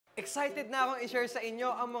Excited na akong i-share sa inyo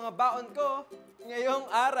ang mga baon ko ngayong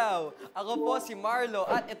araw. Ako po si Marlo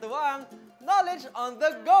at ito ang Knowledge on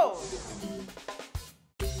the Go!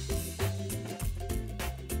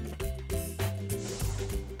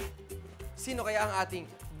 Sino kaya ang ating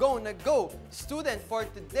Go na Go student for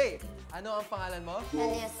today? Ano ang pangalan mo?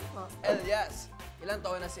 Elias po. Elias. Ilang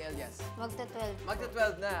taon na si Elias? Magta-12.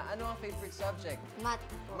 Magta-12 na. Ano ang favorite subject? Math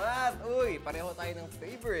po. Math! Uy, pareho tayo ng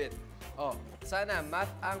favorite. Oh, sana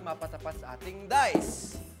math ang mapatapat sa ating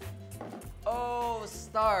dice. Oh,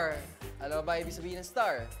 star. Alam mo ba ibig sabihin ng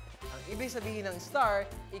star? Ang ibig sabihin ng star,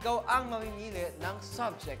 ikaw ang mamimili ng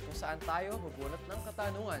subject kung saan tayo bubunot ng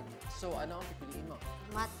katanungan. So, ano ang pipiliin mo?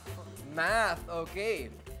 Math po. Math,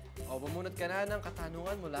 okay. O, bumunot ka na ng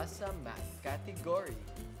katanungan mula sa math category.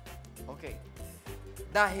 Okay.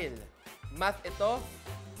 Dahil math ito,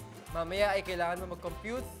 mamaya ay kailangan mo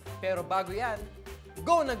mag-compute, pero bago yan,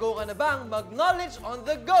 go na bang mag-knowledge on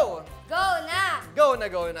the go? Go na! Go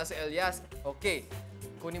na si Elias. Okay,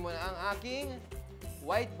 kunin mo na ang aking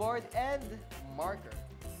whiteboard and marker.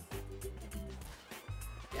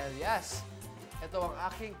 Elias, ito ang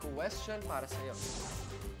aking question para sa'yo.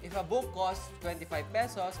 If a book costs 25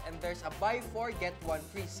 pesos and there's a buy 4, get 1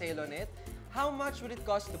 free sale on it, how much would it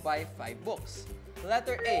cost to buy 5 books?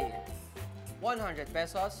 Letter A, 100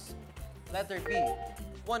 pesos. Letter B,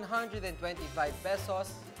 125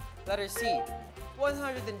 pesos. Letter C,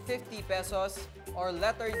 150 pesos. Or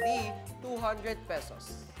letter D, 200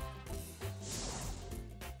 pesos.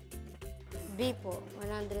 B po,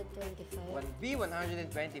 125. 1B,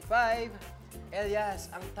 125.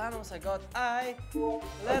 Elias, ang tamang sagot ay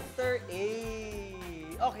letter A.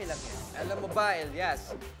 Okay lang yan. Alam mo ba,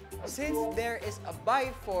 Elias? Since there is a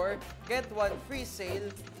buy 4, get 1 free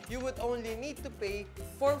sale, you would only need to pay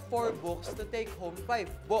for 4 books to take home 5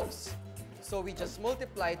 books. So we just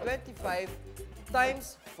multiply 25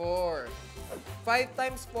 times 4. 5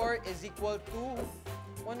 times 4 is equal to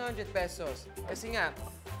 100 pesos. Kasi nga,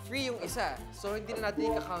 free yung isa. So hindi na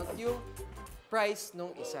natin i-count yung price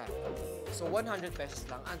nung isa. So 100 pesos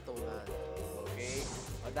lang ang total. Okay?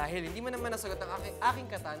 O dahil hindi mo naman nasagot ang aking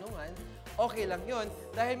katanungan, okay lang yun.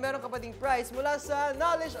 Dahil meron ka pa ding prize mula sa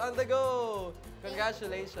Knowledge on the Go!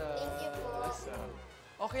 Congratulations! Thank you po.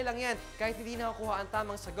 Okay lang yan, kahit hindi nakakuha ang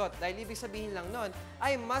tamang sagot. Dahil ibig sabihin lang nun,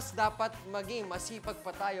 ay mas dapat maging masipag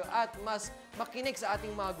pa tayo at mas makinig sa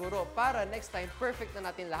ating mga guro para next time perfect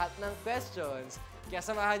na natin lahat ng questions. Kaya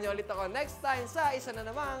samahan niyo ulit ako next time sa isa na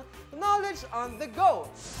namang Knowledge on the Go!